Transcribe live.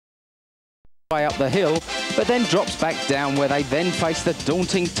way up the hill, but then drops back down where they then face the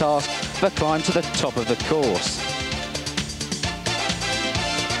daunting task of a climb to the top of the course.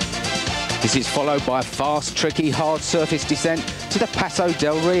 This is followed by a fast, tricky, hard surface descent to the Paso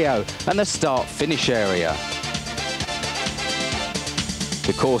del Rio and the start-finish area.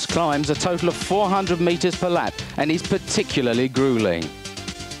 The course climbs a total of 400 metres per lap and is particularly gruelling.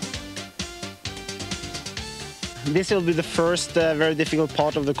 This will be the first very difficult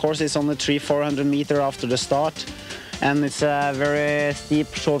part of the course. It's only 300-400 meters after the start. And it's a very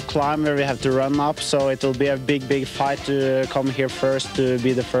steep, short climb where we have to run up. So it will be a big, big fight to come here first to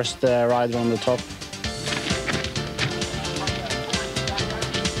be the first rider on the top.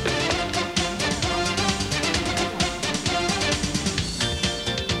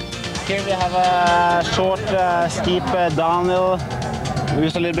 Here we have a short, steep downhill.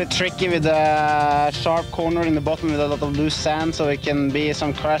 It's a little bit tricky with a sharp corner in the bottom with a lot of loose sand, so it can be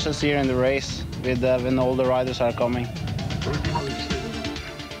some crashes here in the race with when all the riders are coming.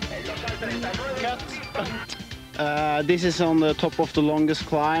 This is on the top of the longest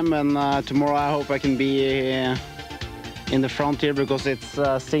climb, and tomorrow I hope I can be in the front here because it's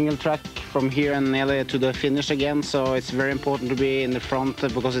a single track from here and nearly to the finish again, so it's very important to be in the front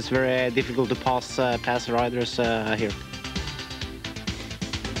because it's very difficult to pass riders here.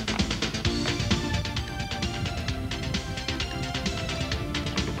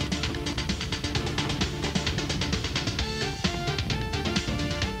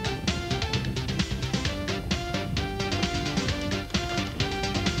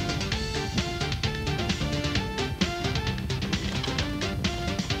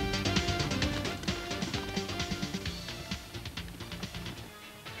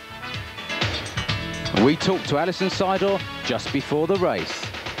 We talked to Alison Seidel just before the race.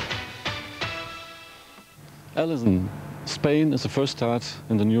 Alison, Spain is the first start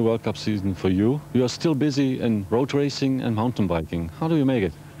in the new World Cup season for you. You are still busy in road racing and mountain biking. How do you make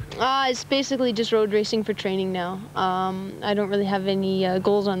it? It's basically just road racing for training now. I don't really have any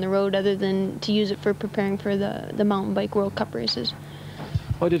goals on the road other than to use it for preparing for the mountain bike World Cup races.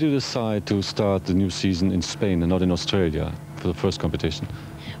 Why did you decide to start the new season in Spain and not in Australia for the first competition?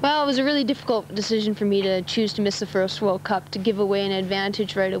 Well, it was a really difficult decision for me to choose to miss the first World Cup. To give away an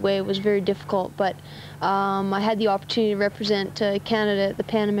advantage right away was very difficult, but I had the opportunity to represent Canada at the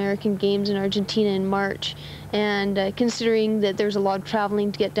Pan American Games in Argentina in March, and considering that there's a lot of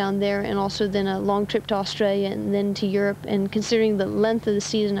traveling to get down there and also then a long trip to Australia and then to Europe, and considering the length of the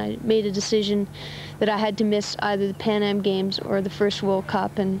season, I made a decision that I had to miss either the Pan Am Games or the first World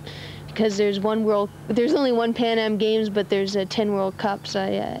Cup. And because there's only one Pan Am Games, but there's 10 World Cups, I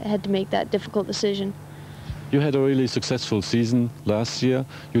had to make that difficult decision. You had a really successful season last year.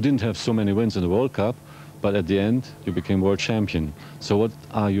 You didn't have so many wins in the World Cup, but at the end you became world champion. So what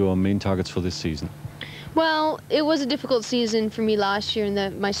are your main targets for this season? Well, it was a difficult season for me last year in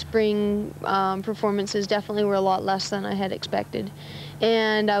that my spring performances definitely were a lot less than I had expected.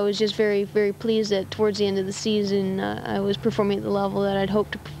 And I was just very, very pleased that towards the end of the season I was performing at the level that I'd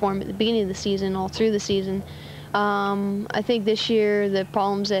hoped to perform at the beginning of the season, all through the season. I think this year the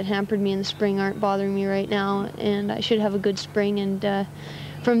problems that hampered me in the spring aren't bothering me right now, and I should have a good spring, and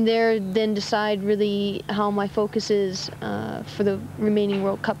from there then decide really how my focus is for the remaining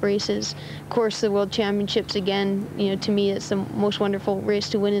World Cup races. Of course, the World Championships, again, to me it's the most wonderful race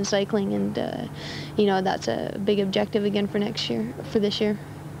to win in cycling, and that's a big objective again for this year.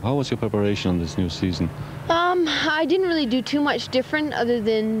 How was your preparation on this new season? I didn't really do too much different other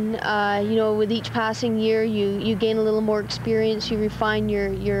than, with each passing year you gain a little more experience, you refine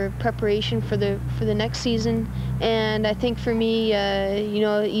your preparation for the next season. And I think for me,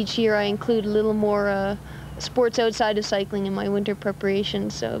 each year I include a little more sports outside of cycling in my winter preparation.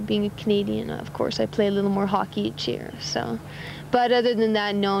 So being a Canadian, of course, I play a little more hockey each year. So, but other than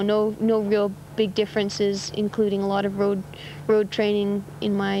that, no real big differences, including a lot of road training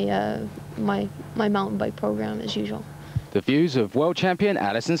in my my mountain bike program as usual. The views of world champion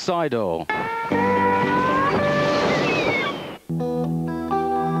Alison Seidel.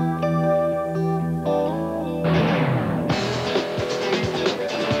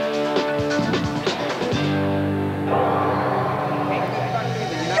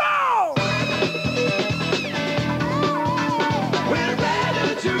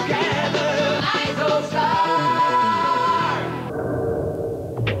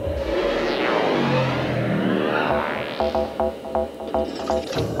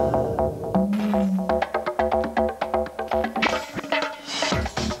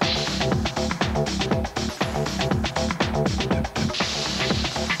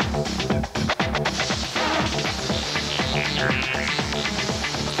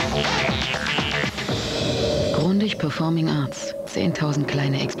 Grundig Performing Arts. 10.000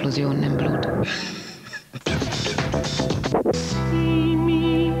 kleine Explosionen im Blut.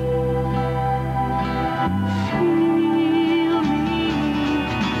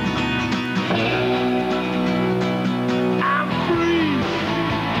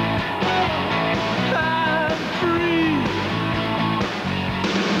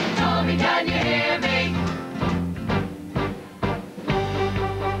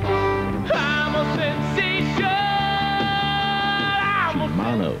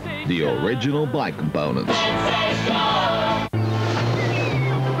 The original bike components.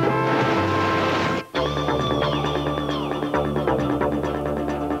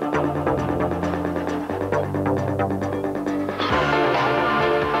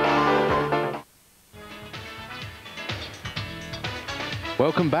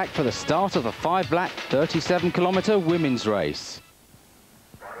 Welcome back for the start of the 5-lap 37-kilometre women's race.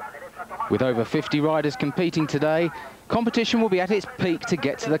 With over 50 riders competing today, competition will be at its peak to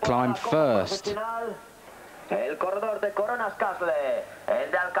get to the climb first.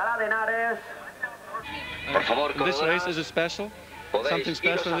 This race, is it special? Something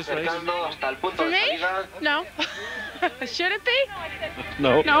special in this race? For me? No. Should it be?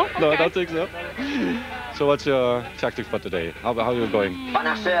 No. No? No, I Okay. don't think so. So what's your tactics for today? How are you going?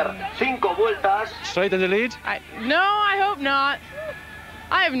 Straight in the lead? No, I hope not.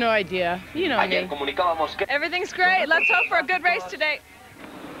 I have no idea. You know me. Everything's great. Let's hope for a good race today.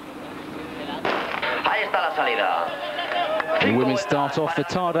 The women start off.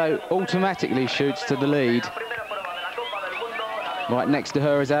 Furtado automatically shoots to the lead. Right next to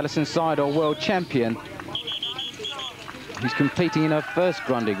her is Alison Seidel, world champion, who's competing in her first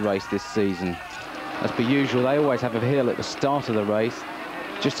Grundig race this season. As per usual, they always have a hill at the start of the race,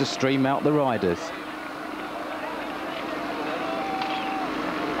 just to stream out the riders.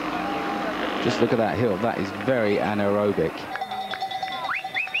 Just look at that hill, that is very anaerobic.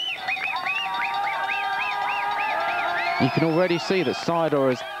 You can already see that Seidel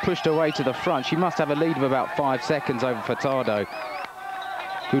has pushed her way to the front. She must have a lead of about 5 seconds over Furtado,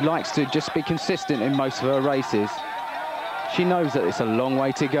 who likes to just be consistent in most of her races. She knows that it's a long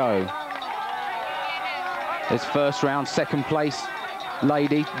way to go. There's first round, second place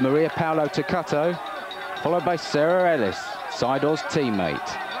lady, Maria Paolo Toccato, followed by Sarah Ellis, Seidel's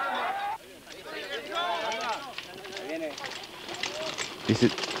teammate. This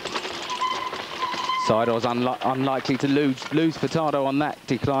is Seidel's unlikely to lose Furtado on that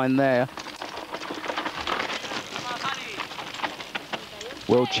decline there.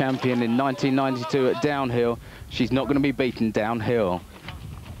 World champion in 1992 at downhill. She's not going to be beaten downhill.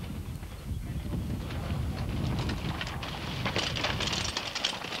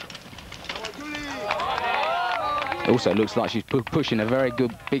 Also looks like she's pushing a very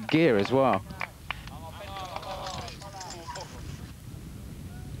good big gear as well.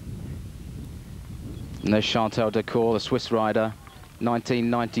 And there's Chantal Decour, the Swiss rider,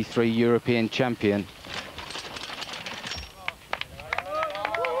 1993 European champion.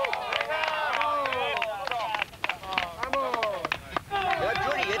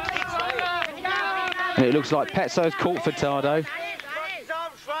 And it looks like Petzo's caught Furtado.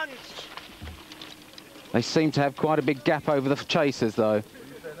 They seem to have quite a big gap over the chasers, though.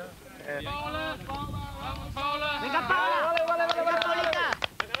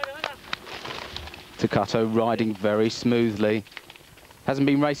 Toccato riding very smoothly. Hasn't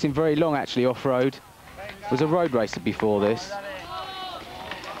been racing very long, actually, off-road. Was a road racer before this.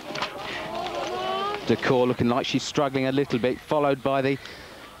 Decour looking like she's struggling a little bit, followed by the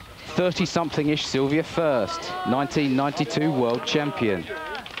 30-something-ish Sylvia First, 1992 world champion.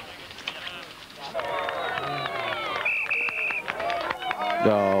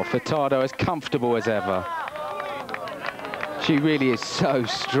 Oh, Furtado as comfortable as ever. She really is so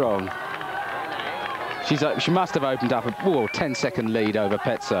strong. She must have opened up a 10-second lead over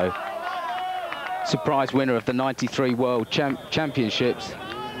Petzo. Surprise winner of the 93 World Championships.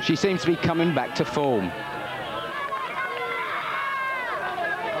 She seems to be coming back to form.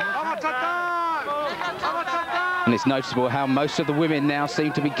 And it's noticeable how most of the women now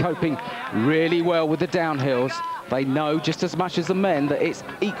seem to be coping really well with the downhills. They know just as much as the men that it's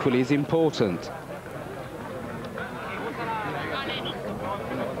equally as important.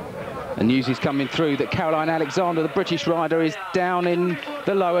 And news is coming through that Caroline Alexander, the British rider, is down in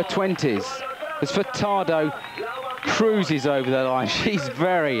the lower 20s. As Furtado cruises over the line, she's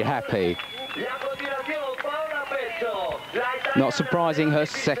very happy. Not surprising, her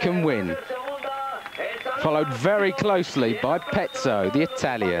second win. Followed very closely by Petzo, the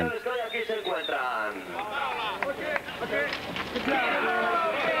Italian.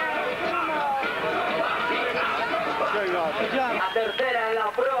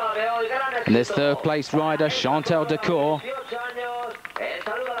 And there's third place rider Chantal Decour.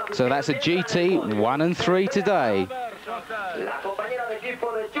 So that's a GT 1 and 3 today.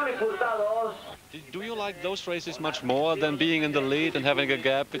 Do you like those races much more than being in the lead and having a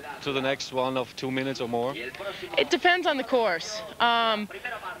gap to the next one of 2 minutes or more? It depends on the course. On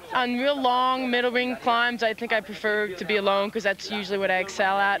real long middle ring climbs, I think I prefer to be alone because that's usually what I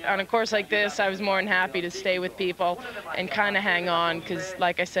excel at. On a course like this, I was more than happy to stay with people and kind of hang on because,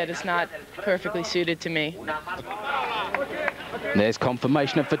 like I said, it's not perfectly suited to me. There's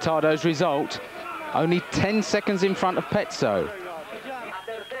confirmation of Furtado's result. Only 10 seconds in front of Pezzo.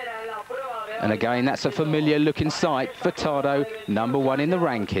 And again, that's a familiar looking sight. Furtado, #1 in the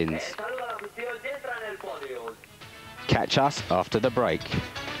rankings. Catch us after the break.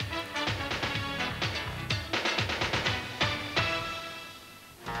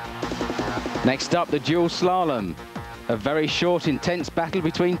 Next up, the dual slalom. A very short, intense battle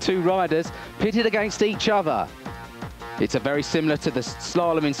between two riders pitted against each other. It's a very similar to the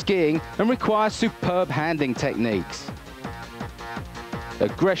slalom in skiing and requires superb handling techniques.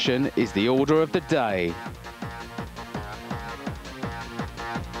 Aggression is the order of the day.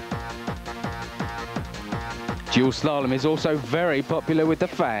 Dual slalom is also very popular with the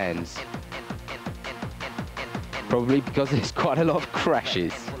fans. Probably because there's quite a lot of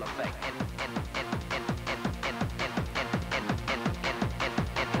crashes.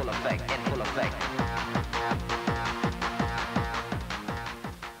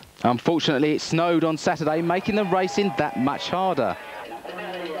 Unfortunately, it snowed on Saturday, making the racing that much harder.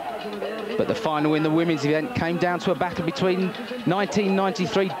 But the final in the women's event came down to a battle between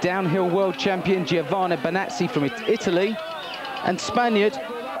 1993 downhill world champion Giovanna Benazzi from Italy and Spaniard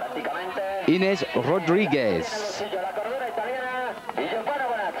Inés Rodriguez,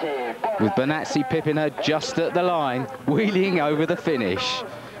 with Benazzi pipping her just at the line, wheeling over the finish.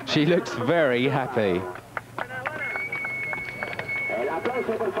 She looked very happy.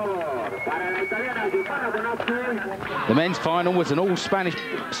 The men's final was an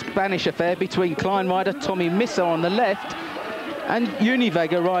all-Spanish affair between Klein rider Tommy Missa on the left and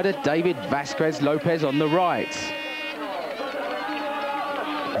Univega rider David Vasquez Lopez on the right.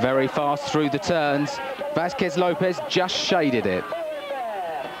 Very fast through the turns, Vasquez Lopez just shaded it,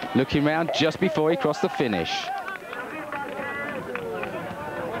 looking round just before he crossed the finish.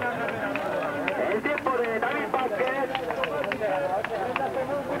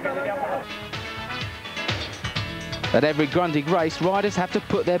 At every Grundig race, riders have to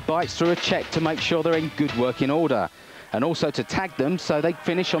put their bikes through a check to make sure they're in good working order, and also to tag them so they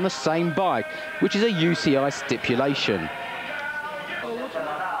finish on the same bike, which is a UCI stipulation.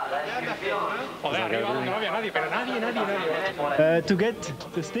 To get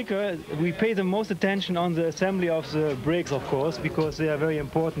the sticker, we pay the most attention on the assembly of the brakes, of course, because they are very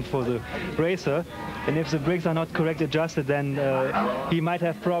important for the racer. And if the brakes are not correctly adjusted, then he might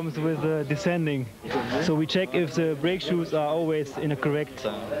have problems with descending. So we check if the brake shoes are always in a correct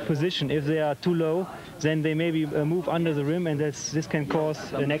position. If they are too low, then they maybe move under the rim, and this can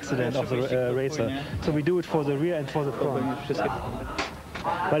cause an accident of the racer. So we do it for the rear and for the front.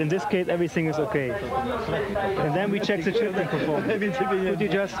 But in this case, everything is okay. And then we check the shifting performance. Could you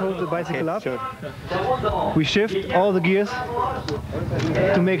just hold the bicycle up? Sure. We shift all the gears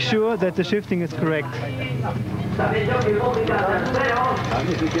to make sure that the shifting is correct.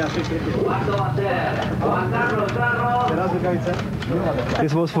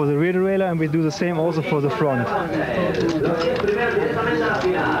 This was for the rear derailleur, and we do the same also for the front.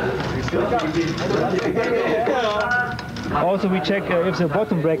 Also, we check if the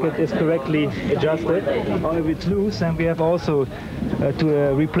bottom bracket is correctly adjusted, or if it's loose, and we have also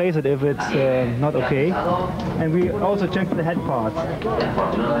to replace it if it's not okay. And we also check the head parts.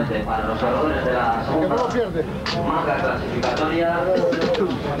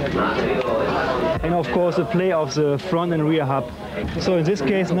 And of course, the play of the front and rear hub. So in this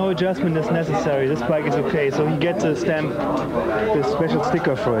case, no adjustment is necessary. This bike is okay. So he gets a stamp, the special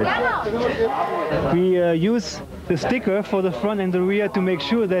sticker for it. We use the sticker for the front and the rear to make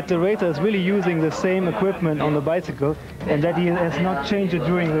sure that the racer is really using the same equipment on the bicycle and that he has not changed it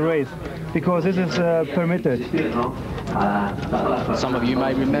during the race, because this is permitted. Some of you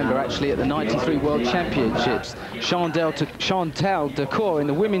may remember actually at the 93 World Championships, Chantal Decour in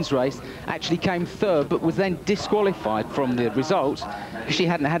the women's race actually came third, but was then disqualified from the results because she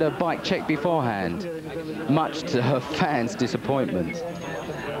hadn't had her bike checked beforehand, much to her fans' disappointment.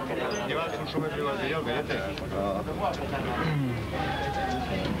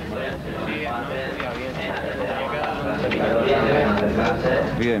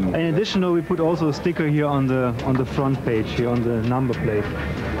 In addition, we put also a sticker here on the front page, here on the number plate.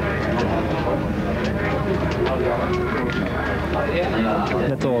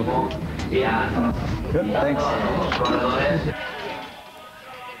 That's all. Good, thanks.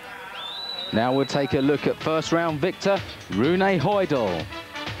 Now we'll take a look at first round victor, Rune Højdal.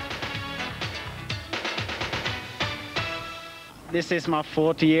 This is my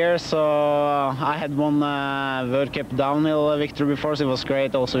fourth year, so I had one World Cup downhill victory before, so it was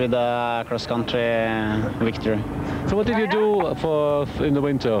great also with the cross-country victory. So what did you do in the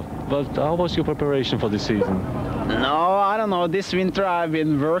winter? How was your preparation for this season? No, I don't know. This winter I've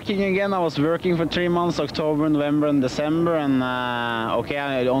been working again. I was working for 3 months, October, November and December, and okay,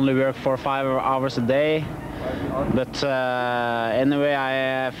 I only work 4 or 5 hours a day. But anyway,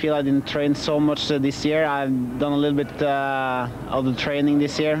 I feel I didn't train so much this year. I've done a little bit of the training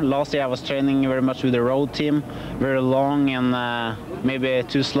this year. Last year I was training very much with the road team, very long and maybe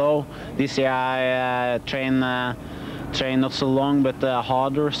too slow. This year I train not so long but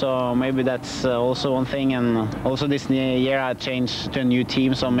harder, so maybe that's also one thing. And also this year I changed to a new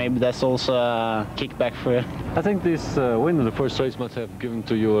team, so maybe that's also a kickback for it. I think this win in the first race must have given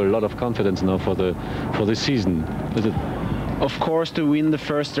to you a lot of confidence now for this season. Is it? Of course, to win the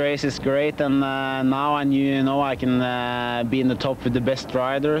first race is great, and now I I can be in the top with the best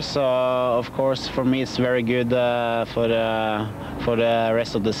riders. So of course, for me, it's very good for the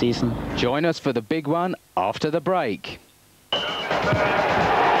rest of the season. Join us for the big one after the break.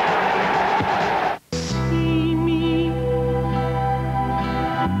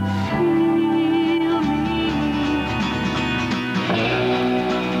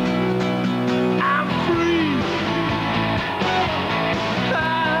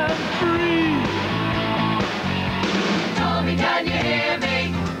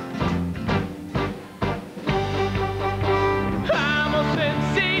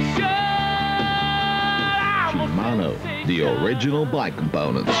 The original bike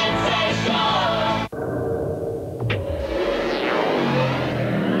components.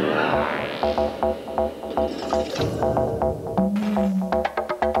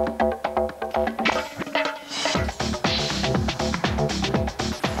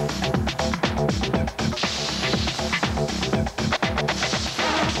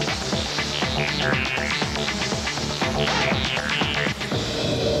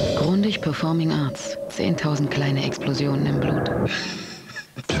 Grundig Performing Arts. 10.000 kleine Explosionen im Blut.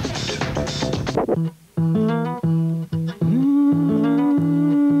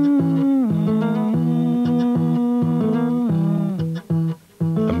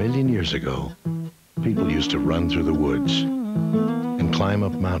 A million years ago, people used to run through the woods and climb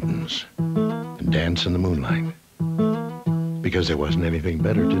up mountains and dance in the moonlight because there wasn't anything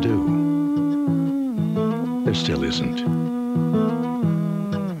better to do. There still isn't.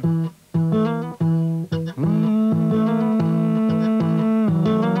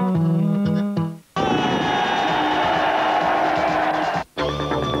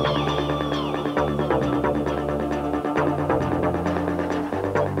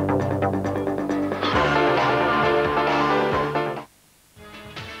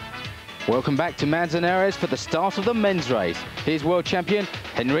 Welcome back to Manzanares for the start of the men's race. Here's world champion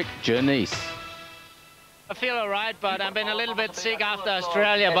Henrik Jørnies. I feel all right, but I've been a little bit sick after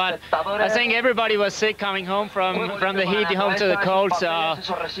Australia, but I think everybody was sick coming home from the heat home to the cold, so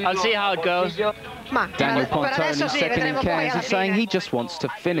I'll see how it goes. Daniel Pontoni, second in Kansas, saying he just wants to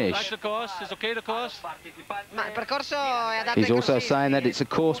finish. He's also saying that it's a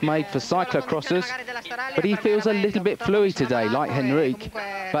course made for cyclocrossers, but he feels a little bit fluey today, like Henrik,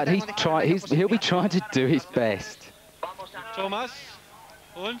 but he'll be trying to do his best.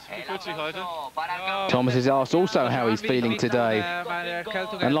 Thomas is asked also how he's feeling today,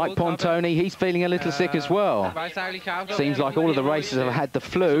 and like Pontoni, he's feeling a little sick as well. Seems like all of the racers have had the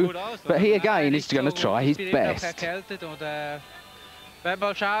flu, but he again is going to try his best. And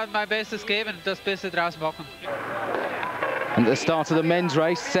at the start of the men's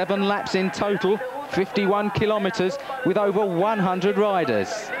race, 7 laps in total, 51 kilometres with over 100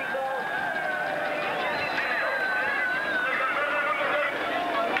 riders.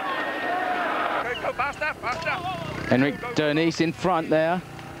 Henrik Jørnies in front there.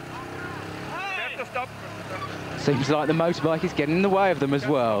 Seems like the motorbike is getting in the way of them as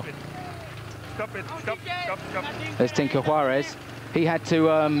well. There's Tinker Juarez. He had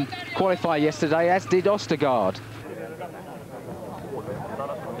to qualify yesterday, as did Ostergaard.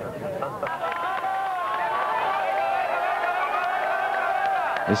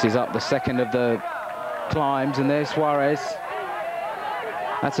 This is up the second of the climbs, and there's Juarez.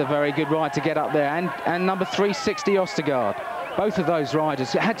 That's a very good ride to get up there. And number 360, Ostergaard. Both of those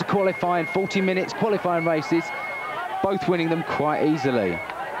riders had to qualify in 40 minutes, qualifying races, both winning them quite easily.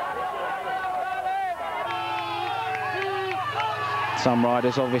 Some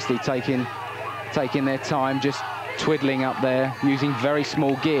riders obviously taking their time, just twiddling up there, using very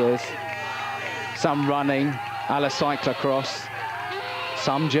small gears. Some running a la cyclocross,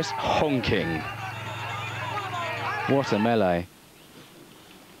 some just honking. What a melee.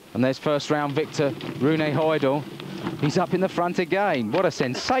 And there's first round victor Rune Heidel. He's up in the front again. What a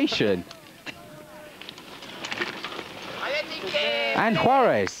sensation. And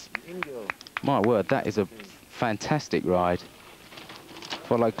Juarez. My word, that is a fantastic ride.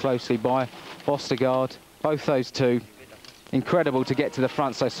 Followed closely by Ostergaard. Both those two. Incredible to get to the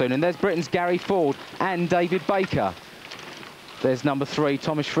front so soon. And there's Britain's Gary Ford and David Baker. There's number 3,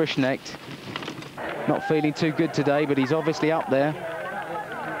 Thomas Frischknecht. Not feeling too good today, but he's obviously up there.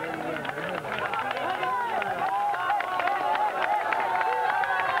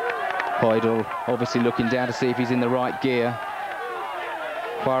 Heidel obviously looking down to see if he's in the right gear.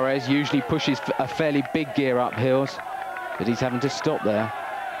 Juarez usually pushes a fairly big gear up hills, but he's having to stop there.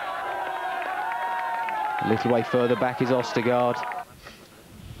 A little way further back is Ostergaard.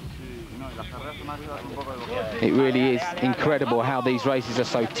 It really is incredible how these races are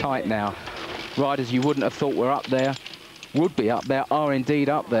so tight now. Riders you wouldn't have thought were up there, would be up there, are indeed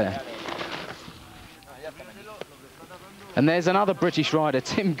up there. And there's another British rider,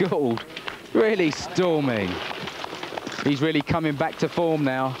 Tim Gould, really storming. He's really coming back to form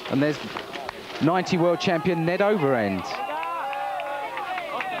now. And there's 90 world champion Ned Overend.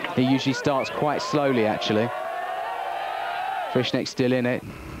 He usually starts quite slowly, actually. Frischknecht still in it.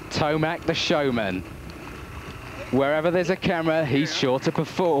 Tomac, the showman. Wherever there's a camera, he's sure to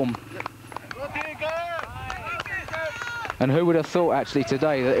perform. And who would have thought, actually,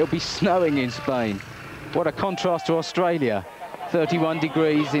 today that it'll be snowing in Spain? What a contrast to Australia. 31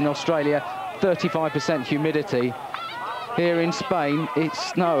 degrees in Australia, 35% humidity. Here in Spain, it's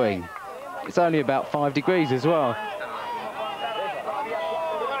snowing. It's only about 5 degrees as well.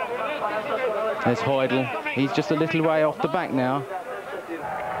 There's Heidel. He's just a little way off the back now.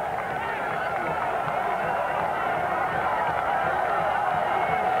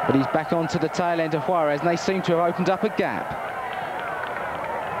 But he's back onto the tail end of Juarez, and they seem to have opened up a gap.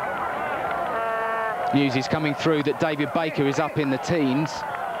 News is coming through that David Baker is up in the teens,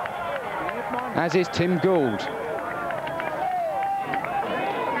 as is Tim Gould.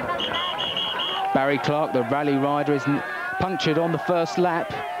 Barry Clark, the rally rider, is punctured on the first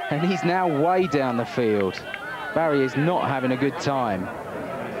lap, and he's now way down the field. Barry is not having a good time.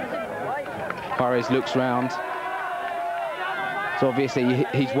 Juarez looks round. So obviously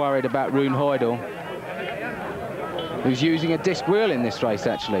he's worried about Rune Heidel, who's using a disc wheel in this race,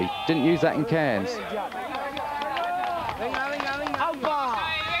 actually. Didn't use that in Cairns.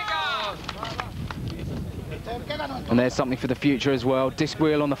 And there's something for the future as well. Disc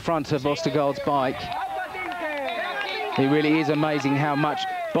wheel on the front of Ostergaard's bike. It really is amazing how much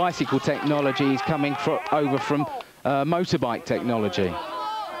bicycle technology is coming over from motorbike technology.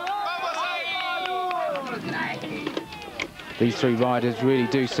 These 3 riders really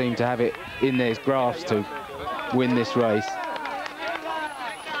do seem to have it in their grasp to win this race.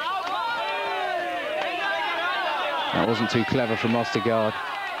 That wasn't too clever from Ostergaard.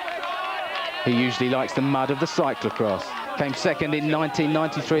 He usually likes the mud of the cyclocross. Came second in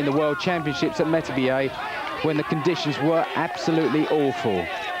 1993 in the World Championships at Metabier, when the conditions were absolutely awful.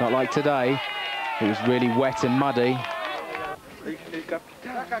 Not like today. It was really wet and muddy.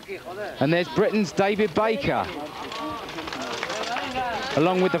 And there's Britain's David Baker,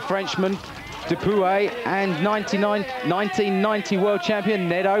 along with the Frenchman Dupuy and 1990 world champion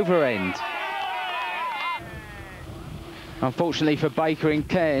Ned Overend. Unfortunately for Baker in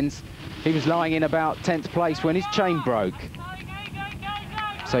Cairns, he was lying in about 10th place when his chain broke.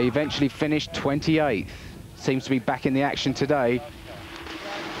 So he eventually finished 28th. Seems to be back in the action today.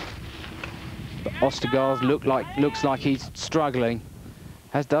 But Ostergaard looks like he's struggling,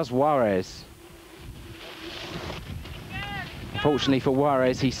 as does Juarez. Unfortunately for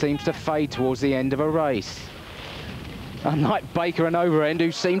Juarez, he seems to fade towards the end of a race. Unlike Baker and Overend,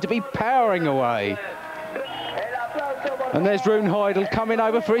 who seem to be powering away. And there's Rune Heidel coming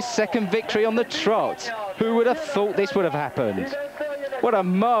over for his second victory on the trot. Who would have thought this would have happened? What a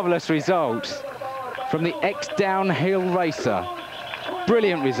marvellous result from the ex-downhill racer.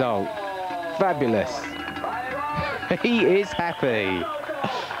 Brilliant result. Fabulous. He is happy.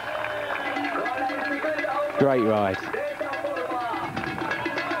 Great ride.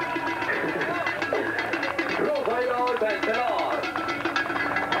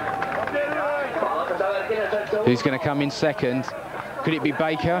 Who's going to come in second? Could it be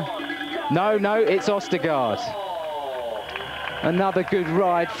Baker? No, it's Ostergaard. Another good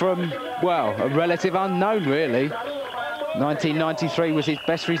ride from, well, a relative unknown, really. 1993 was his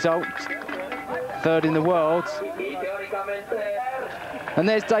best result, third in the world. And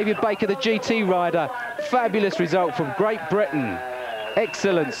there's David Baker, the GT rider. Fabulous result from Great Britain.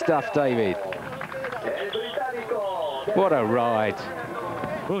 Excellent stuff, David. What a ride.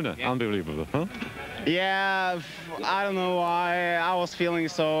 Unbelievable, huh? Yeah, I don't know why. I was feeling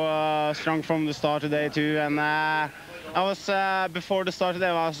so strong from the start today too, and I was before the start today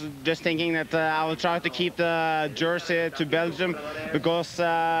I was just thinking that I will try to keep the jersey to Belgium, because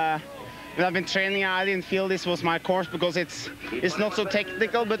when I've been training I didn't feel this was my course, because it's not so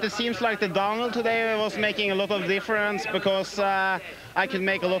technical, but it seems like the downhill today was making a lot of difference, because I could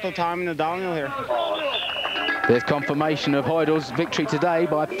make a lot of time in the downhill here. There's confirmation of Heudel's victory today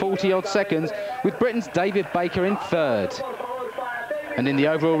by 40-odd seconds, with Britain's David Baker in third. And in the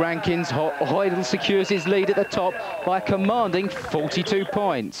overall rankings, Heudel secures his lead at the top by a commanding 42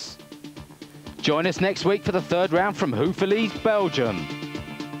 points. Join us next week for the third round from Houffalize, Belgium.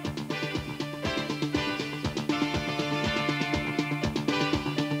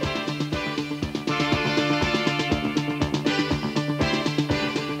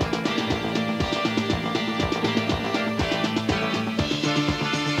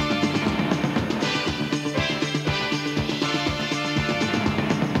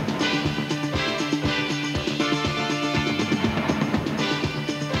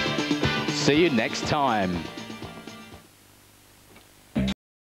 See you next time.